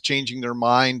conversation, is changing their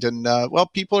mind, and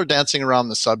people are dancing around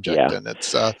the subject, and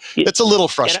it's a little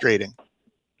frustrating.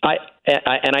 I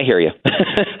hear you.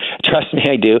 Trust me,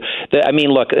 I do. I mean,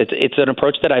 look, it's an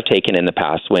approach that I've taken in the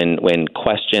past when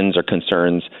questions or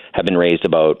concerns have been raised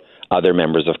about other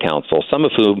members of council, some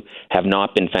of whom have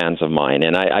not been fans of mine.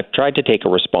 And I've tried to take a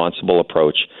responsible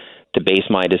approach to base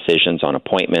my decisions on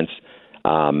appointments,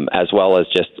 as well as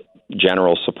just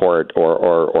general support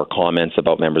or comments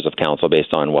about members of council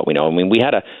based on what we know. I mean, we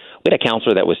had we had a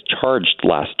councillor that was charged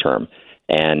last term.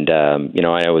 And,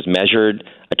 I was measured.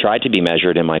 I tried to be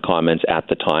measured in my comments at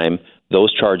the time.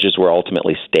 Those charges were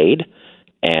ultimately stayed.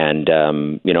 And,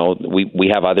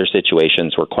 we have other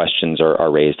situations where questions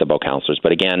are raised about councillors.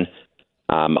 But again,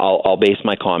 I'll base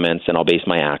my comments and I'll base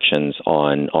my actions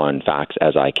on facts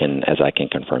as I can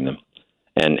confirm them.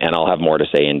 And I'll have more to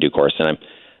say in due course. And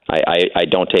I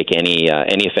don't take any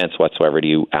offense whatsoever to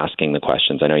you asking the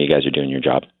questions. I know you guys are doing your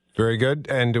job. Very good.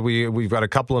 And we've got a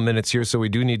couple of minutes here, so we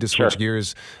do need to switch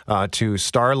gears to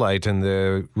Starlight and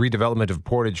the redevelopment of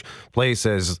Portage Place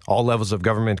as all levels of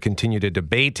government continue to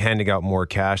debate handing out more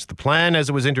cash. The plan, as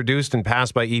it was introduced and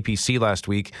passed by EPC last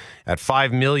week, at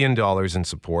 $5 million in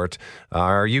support.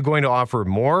 Are you going to offer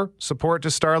more support to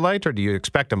Starlight, or do you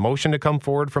expect a motion to come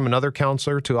forward from another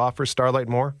councillor to offer Starlight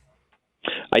more?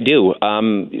 I do.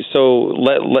 So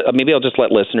maybe I'll just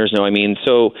let listeners know.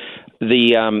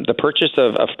 The purchase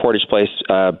of Portage Place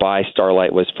by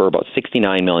Starlight was for about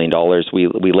 $69 million.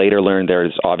 We later learned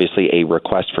there's obviously a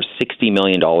request for $60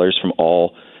 million from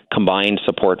all combined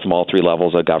support from all three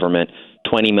levels of government,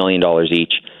 $20 million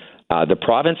each. The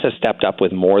province has stepped up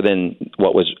with more than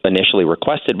what was initially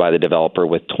requested by the developer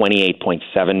with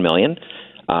 $28.7 million.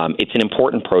 It's an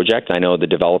important project. I know the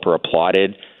developer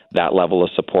applauded that level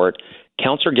of support.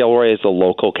 Councillor Gilroy is the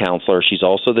local councillor. She's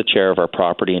also the chair of our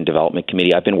Property and Development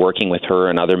Committee. I've been working with her,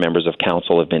 and other members of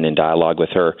council have been in dialogue with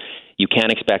her. You can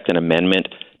expect an amendment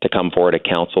to come forward at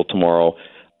council tomorrow,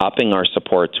 upping our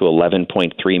support to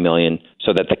 $11.3 million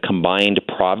so that the combined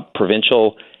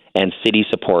provincial and city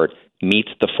support meets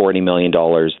the $40 million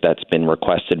that's been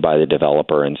requested by the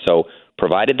developer. And so,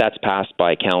 provided that's passed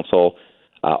by council,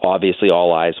 obviously,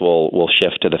 all eyes will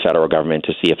shift to the federal government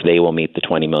to see if they will meet the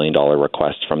 $20 million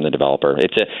request from the developer.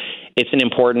 It's an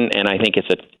important, and I think it's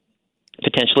a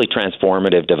potentially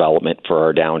transformative development for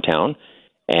our downtown.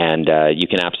 And you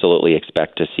can absolutely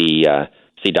expect to see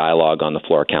dialogue on the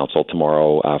floor of council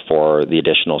tomorrow for the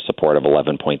additional support of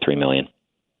 $11.3 million.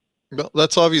 Well,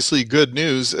 that's obviously good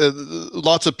news.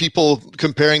 Lots of people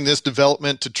comparing this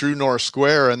development to True North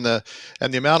Square and the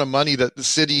amount of money that the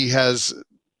city has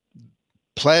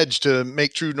pledged to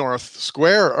make True North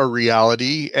Square a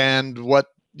reality, and what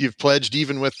you've pledged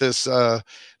even with this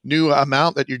new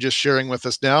amount that you're just sharing with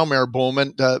us now, Mayor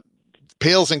Bowman,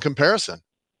 pales in comparison.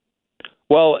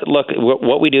 Well, look,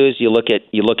 what we do is you look at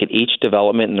each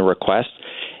development and the request.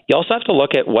 You also have to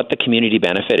look at what the community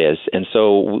benefit is. And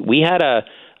so we had a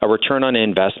return on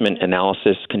investment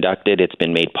analysis conducted. It's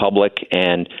been made public,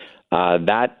 and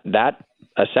that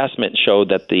assessment showed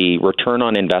that the return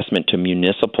on investment to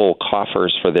municipal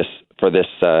coffers for this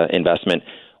investment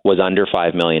was under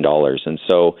 $5 million. And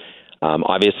so,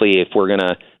 obviously, if we're going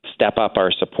to step up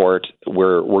our support,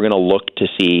 we're going to look to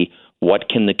see what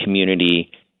can the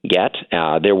community get.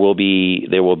 There will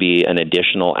be an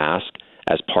additional ask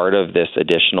as part of this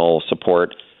additional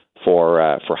support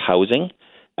for housing.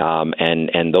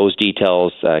 And those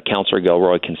details, Councillor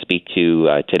Gilroy can speak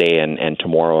to today and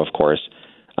tomorrow, of course.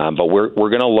 But we're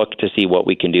going to look to see what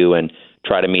we can do and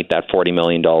try to meet that $40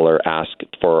 million ask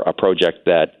for a project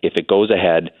that, if it goes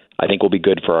ahead, I think will be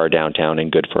good for our downtown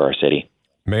and good for our city.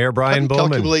 Mayor Brian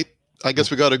Bowman. I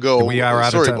guess we got to go. We are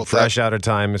out of time, out of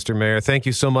time, Mr. Mayor. Thank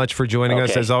you so much for joining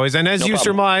us, as always. And as you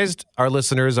surmised, our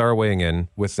listeners are weighing in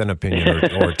with an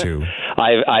opinion or two.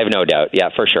 I've no doubt. Yeah,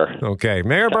 for sure. Okay.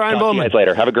 Mayor Brian Bowman. See you guys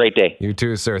later. Have a great day. You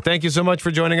too, sir. Thank you so much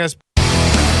for joining us.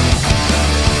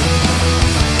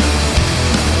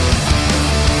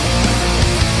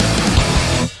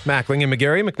 Mackling and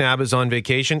McGarry. McNabb is on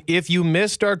vacation. If you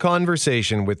missed our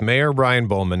conversation with Mayor Brian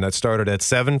Bowman that started at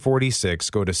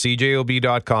 7:46, go to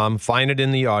cjob.com, find it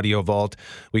in the audio vault.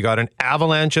 We got an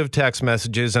avalanche of text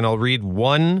messages, and I'll read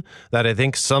one that I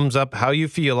think sums up how you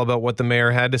feel about what the mayor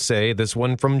had to say. This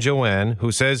one from Joanne,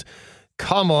 who says,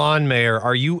 "Come on, Mayor,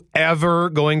 are you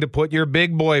ever going to put your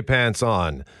big boy pants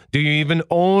on? Do you even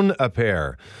own a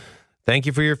pair?" Thank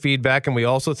you for your feedback, and we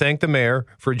also thank the mayor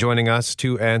for joining us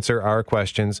to answer our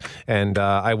questions. And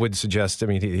I would suggest,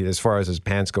 as far as his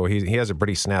pants go, he has a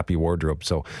pretty snappy wardrobe,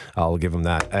 so I'll give him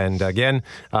that. And again,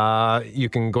 you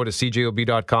can go to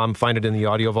cjob.com, find it in the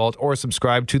audio vault, or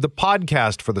subscribe to the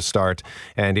podcast for the start,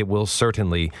 and it will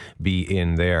certainly be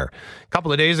in there. A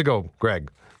couple of days ago, Greg,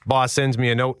 boss sends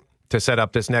me a note to set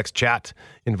up this next chat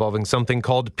involving something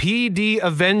called PD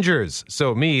Avengers.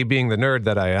 So me, being the nerd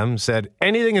that I am, said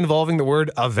anything involving the word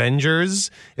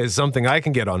Avengers is something I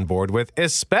can get on board with,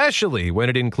 especially when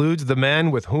it includes the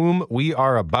man with whom we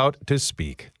are about to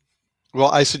speak. Well,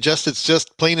 I suggest it's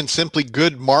just plain and simply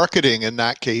good marketing in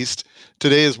that case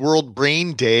Today is World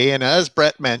Brain Day, and as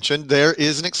Brett mentioned, there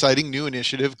is an exciting new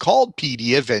initiative called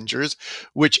PD Avengers,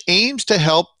 which aims to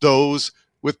help those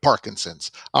with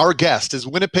Parkinson's. Our guest is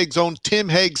Winnipeg's own Tim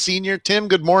Hague Sr. Tim,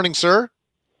 good morning, sir.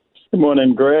 Good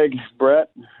morning, Greg.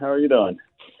 Brett, how are you doing?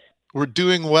 We're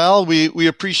doing well. We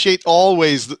appreciate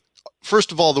always,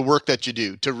 first of all, the work that you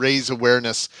do to raise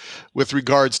awareness with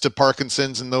regards to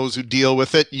Parkinson's and those who deal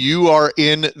with it. You are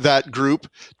in that group.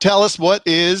 Tell us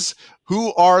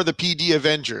who are the PD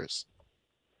Avengers?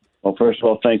 Well, first of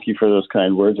all, thank you for those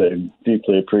kind words. I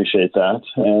deeply appreciate that.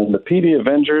 And the PD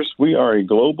Avengers, we are a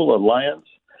global alliance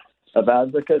of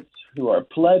advocates who are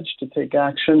pledged to take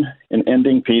action in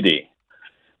ending PD.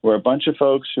 We're a bunch of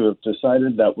folks who have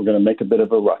decided that we're going to make a bit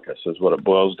of a ruckus, is what it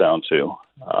boils down to.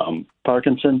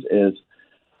 Parkinson's is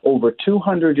over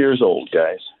 200 years old,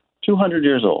 guys. 200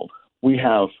 years old. We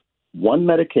have one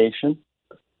medication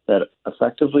that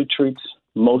effectively treats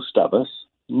most of us.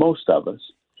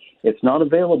 It's not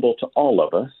available to all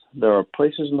of us. There are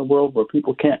places in the world where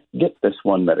people can't get this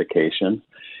one medication.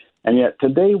 And yet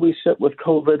today we sit with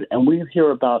COVID and we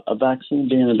hear about a vaccine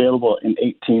being available in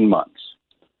 18 months.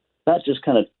 That just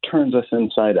kind of turns us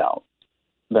inside out.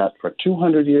 That for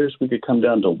 200 years we could come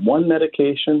down to one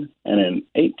medication, and in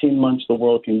 18 months the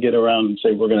world can get around and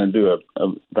say we're going to do a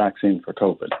vaccine for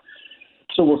COVID.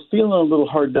 So we're feeling a little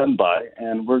hard done by,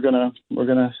 and we're gonna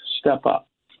step up.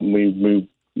 We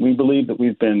believe that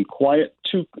we've been quiet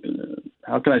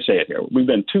how can I say it here? We've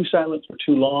been too silent for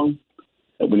too long,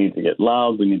 that we need to get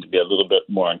loud, we need to be a little bit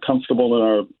more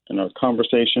uncomfortable in our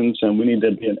conversations, and we need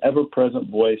to be an ever-present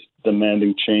voice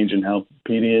demanding change in how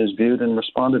PD is viewed and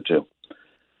responded to.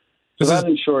 So that,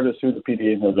 in short, is who the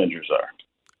PD Avengers are.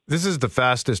 This is the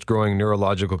fastest growing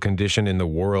neurological condition in the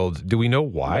world. Do we know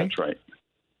why? That's right.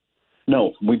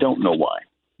 No, we don't know why.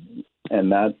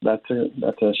 And that's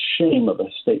a shame of a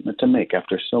statement to make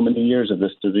after so many years of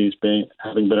this disease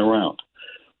having been around.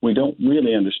 We don't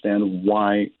really understand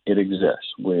why it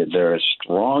exists. There is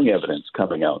strong evidence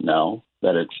coming out now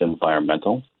that it's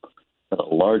environmental, that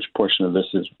a large portion of this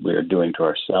is we are doing to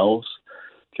ourselves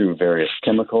through various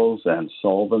chemicals and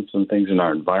solvents and things in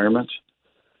our environment.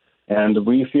 And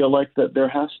we feel like that there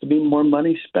has to be more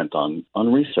money spent on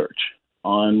research,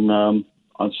 on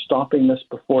stopping this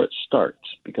before it starts.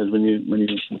 Because when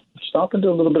you stop and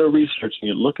do a little bit of research and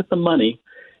you look at the money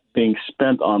being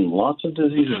spent on lots of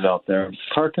diseases out there,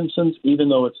 Parkinson's, even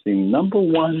though it's the number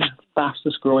one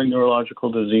fastest growing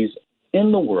neurological disease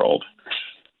in the world,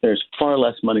 there's far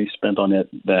less money spent on it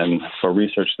for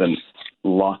research than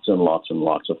lots and lots and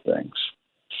lots of things.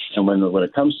 And when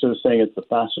it comes to saying it's the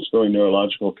fastest growing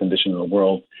neurological condition in the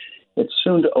world, it's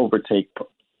soon to overtake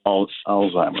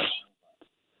Alzheimer's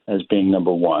as being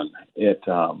number one. It's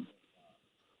a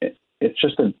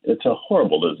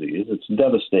horrible disease. It's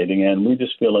devastating, and we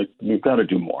just feel like we've got to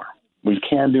do more. We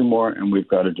can do more, and we've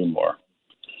got to do more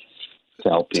to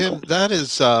help people. Tim, that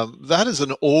is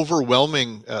an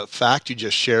overwhelming fact you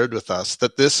just shared with us,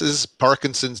 that this is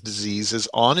Parkinson's disease is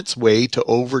on its way to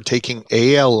overtaking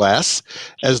ALS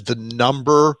as the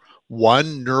number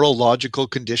one neurological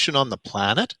condition on the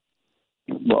planet?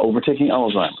 Well, overtaking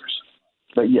Alzheimer's,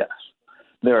 but yes.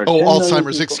 There are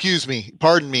Alzheimer's, excuse me.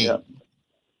 Pardon me. Yeah.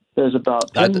 There's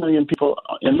about 10 million people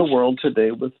in the world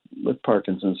today with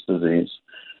Parkinson's disease.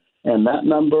 And that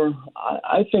number,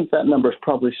 I think that number is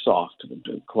probably soft,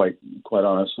 quite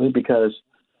honestly, because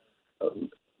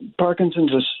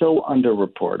Parkinson's is so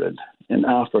underreported in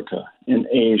Africa, in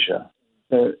Asia,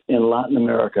 in Latin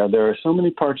America. There are so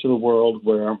many parts of the world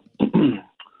where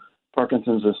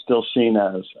Parkinson's is still seen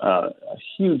as a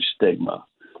huge stigma.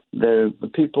 The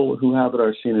people who have it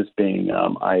are seen as being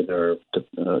either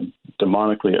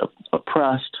demonically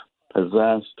oppressed,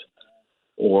 possessed,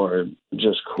 or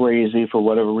just crazy for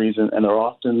whatever reason, and they're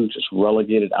often just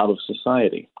relegated out of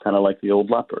society, kind of like the old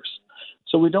lepers.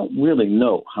 So we don't really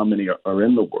know how many are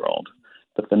in the world,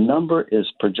 but the number is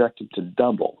projected to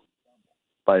double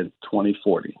by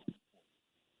 2040.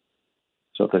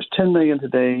 So if there's 10 million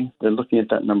today, they're looking at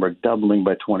that number doubling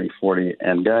by 2040.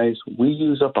 And guys, we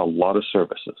use up a lot of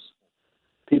services.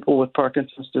 People with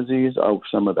Parkinson's disease are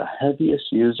some of the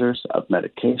heaviest users of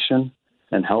medication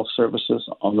and health services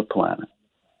on the planet.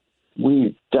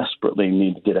 We desperately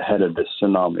need to get ahead of this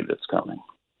tsunami that's coming.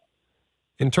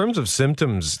 In terms of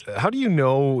symptoms, how do you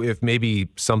know if maybe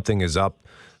something is up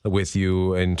with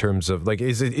you in terms of, like,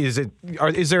 is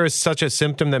there such a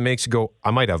symptom that makes you go,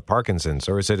 I might have Parkinson's,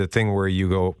 or is it a thing where you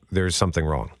go, there's something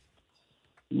wrong?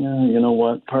 Yeah, you know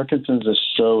what? Parkinson's is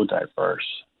so diverse.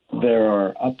 There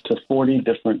are up to 40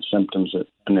 different symptoms that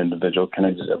an individual can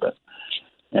exhibit.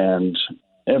 And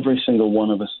every single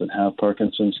one of us that have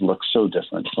Parkinson's looks so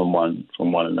different from one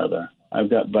another. I've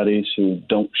got buddies who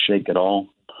don't shake at all,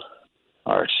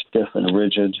 are stiff and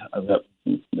rigid.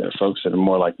 There are folks that are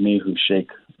more like me who shake.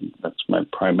 That's one of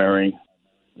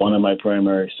my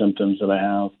primary symptoms that I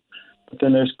have. But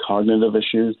then there's cognitive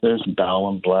issues. There's bowel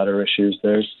and bladder issues.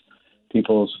 There's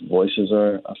people's voices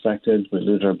are affected. We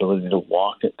lose our ability to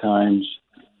walk at times.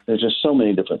 There's just so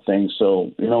many different things.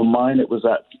 So, mine, it was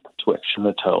that twitch in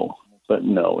the toe. But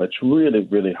no, it's really,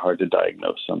 really hard to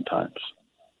diagnose sometimes.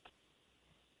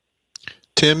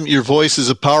 Tim, your voice is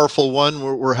a powerful one.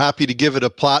 We're happy to give it a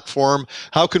platform.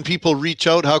 How can people reach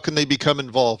out? How can they become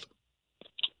involved?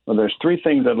 Well, there's 3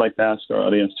 things I'd like to ask our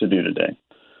audience to do today.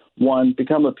 1,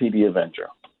 become a PD Avenger.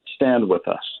 Stand with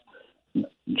us.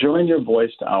 Join your voice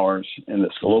to ours in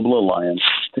this global alliance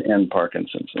to end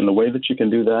Parkinson's. And the way that you can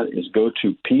do that is go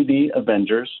to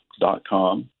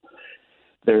pdavengers.com.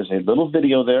 There's a little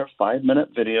video there, 5-minute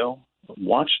video.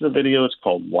 Watch the video. It's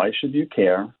called Why Should You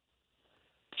Care?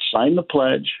 Sign the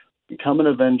pledge, become an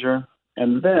Avenger,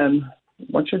 and then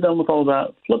once you're done with all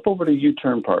that, flip over to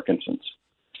U-Turn Parkinson's.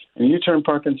 And U-Turn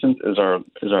Parkinson's is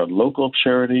our local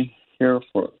charity here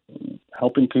for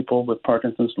helping people with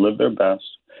Parkinson's live their best,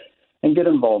 and get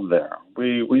involved there.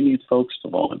 We need folks to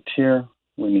volunteer.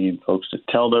 We need folks to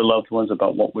tell their loved ones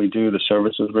about what we do, the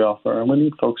services we offer, and we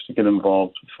need folks to get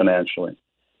involved financially.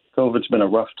 COVID's been a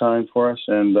rough time for us,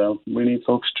 and we need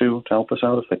folks to help us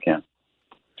out if they can.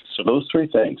 So those 3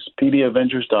 things,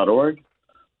 pdavengers.org,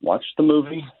 watch the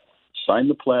movie, sign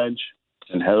the pledge,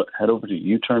 and head over to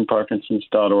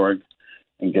uturnparkinsons.org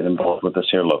and get involved with us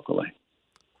here locally.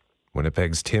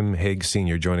 Winnipeg's Tim Hague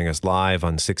Sr. joining us live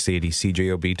on 680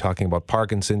 CJOB talking about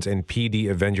Parkinson's and PD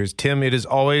Avengers. Tim, it is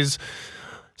always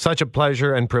such a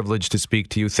pleasure and privilege to speak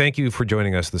to you. Thank you for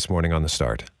joining us this morning on The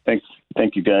Start. Thank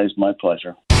you, guys. My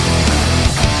pleasure.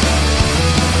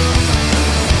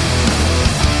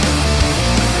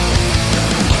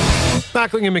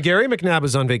 Mackling and McGarry, McNabb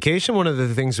is on vacation. One of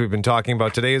the things we've been talking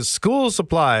about today is school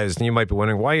supplies. And you might be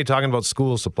wondering, why are you talking about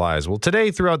school supplies? Well,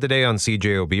 today, throughout the day on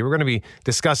CJOB, we're going to be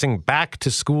discussing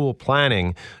back-to-school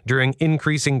planning during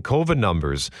increasing COVID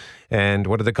numbers. And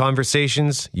what are the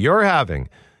conversations you're having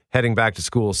heading back to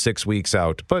school 6 weeks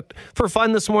out? But for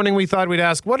fun this morning, we thought we'd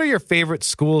ask, what are your favorite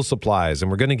school supplies?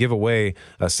 And we're going to give away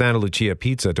a Santa Lucia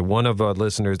pizza to one of our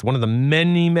listeners, one of the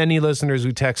many, many listeners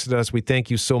who texted us. We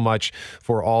thank you so much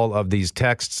for all of these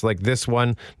texts, like this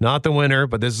one. Not the winner,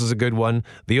 but this is a good one.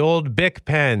 The old Bic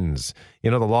pens.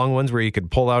 The long ones where you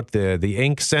could pull out the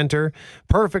ink center.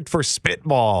 Perfect for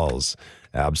spitballs.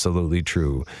 Absolutely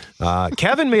true.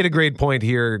 Kevin made a great point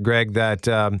here, Greg, that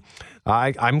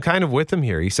I'm kind of with him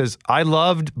here. He says, I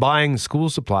loved buying school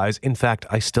supplies. In fact,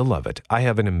 I still love it. I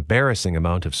have an embarrassing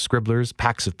amount of scribblers,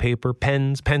 packs of paper,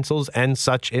 pens, pencils, and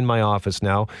such in my office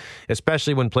now,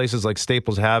 especially when places like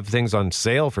Staples have things on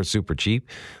sale for super cheap.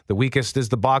 The weakest is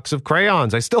the box of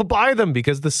crayons. I still buy them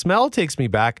because the smell takes me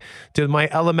back to my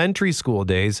elementary school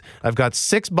days. I've got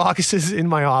 6 boxes in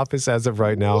my office as of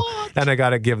right now, and I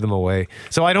got to give them away.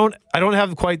 So I don't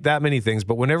have quite that many things,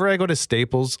 but whenever I go to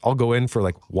Staples, I'll go in for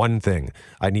like one thing.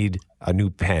 I need a new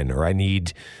pen, or I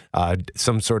need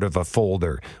some sort of a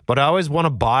folder. But I always want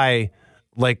to buy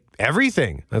like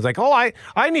everything. I was like, I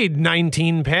need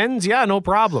 19 pens. Yeah, no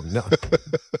problem. No,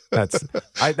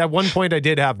 at one point I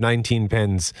did have 19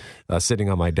 pens sitting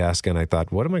on my desk, and I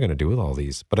thought, what am I going to do with all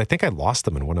these? But I think I lost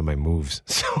them in one of my moves.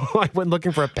 So I went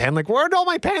looking for a pen. Like, where'd all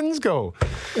my pens go?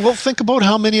 Well, think about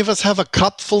how many of us have a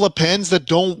cup full of pens that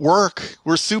don't work.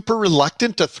 We're super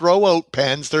reluctant to throw out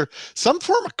pens. They're some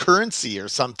form of currency or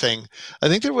something. I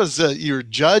think there was you were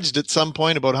judged at some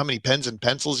point about how many pens and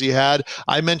pencils you had.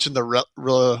 I mentioned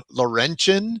the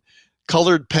Laurentian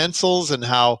colored pencils and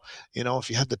how, if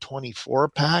you had the 24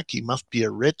 pack, you must be a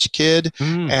rich kid.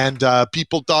 And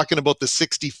people talking about the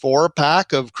 64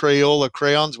 pack of Crayola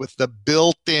crayons with the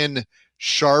built-in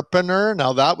sharpener.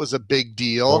 Now that was a big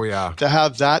deal to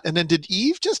have that. And then did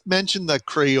Eve just mention the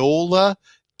Crayola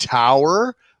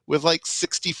tower with like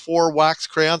 64 wax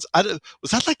crayons?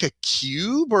 Was that like a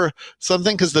cube or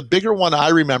something? Because the bigger one I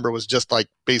remember was just like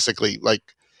basically like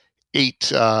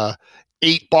 8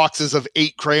 boxes of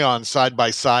 8 crayons side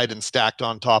by side and stacked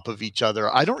on top of each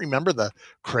other. I don't remember the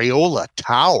Crayola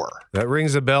tower. That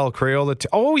rings a bell. Crayola.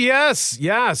 Oh yes,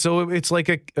 yeah. So it's like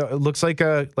it looks like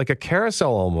a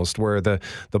carousel almost, where the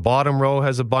bottom row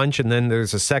has a bunch, and then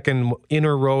there's a second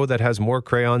inner row that has more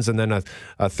crayons, and then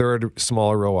a third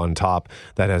smaller row on top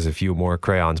that has a few more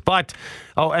crayons. But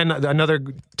and another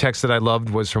text that I loved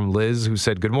was from Liz, who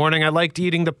said, "Good morning. I liked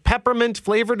eating the peppermint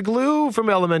flavored glue from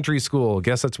elementary school.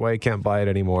 Guess that's why I can't buy it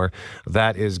anymore."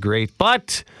 That is great.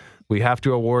 But we have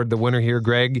to award the winner here,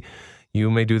 Greg. you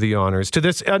may do the honors. To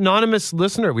this anonymous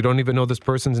listener, we don't even know this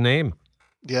person's name.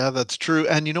 Yeah, that's true.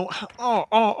 And I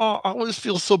always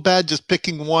feel so bad just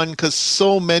picking one because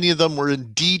so many of them were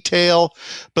in detail,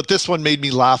 but this one made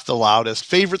me laugh the loudest.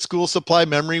 Favorite school supply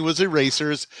memory was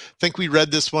erasers. Think we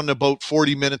read this one about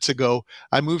 40 minutes ago.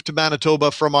 I moved to Manitoba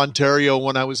from Ontario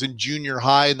when I was in junior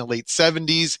high in the late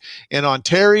 70s. In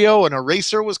Ontario, an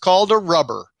eraser was called a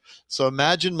rubber. So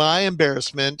imagine my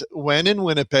embarrassment when in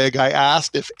Winnipeg, I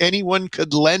asked if anyone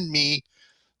could lend me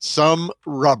some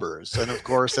rubbers. And of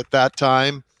course, at that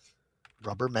time,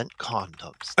 rubber meant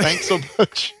condoms. Thanks so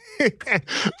much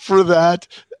for that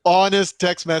honest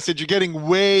text message. You're getting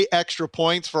way extra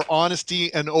points for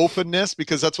honesty and openness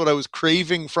because that's what I was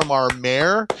craving from our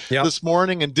mayor this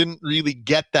morning and didn't really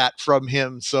get that from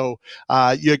him. So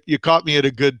you caught me at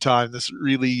a good time. This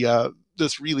really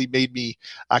made me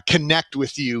connect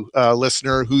with you,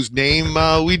 listener, whose name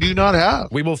we do not have.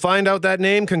 We will find out that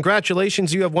name.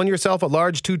 Congratulations. You have won yourself a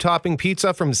large 2-topping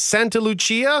pizza from Santa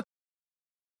Lucia.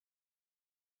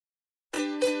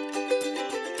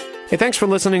 Hey, thanks for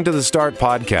listening to the Start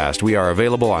Podcast. We are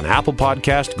available on Apple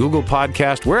Podcast, Google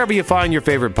Podcast, wherever you find your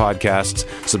favorite podcasts.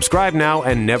 Subscribe now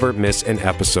and never miss an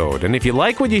episode. And if you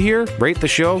like what you hear, rate the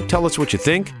show, tell us what you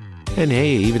think. And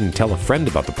hey, even tell a friend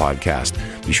about the podcast.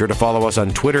 Be sure to follow us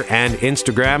on Twitter and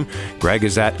Instagram. Greg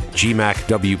is at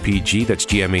GMACWPG. That's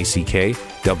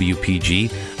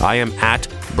GMACK-WPG. I am at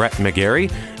Brett McGarry,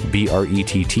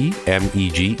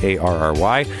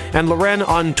 BRETTMEGARRY. And Loren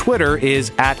on Twitter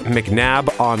is at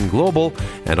McNabb on Global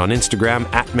and on Instagram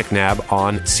at McNabb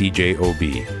on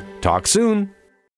CJOB. Talk soon.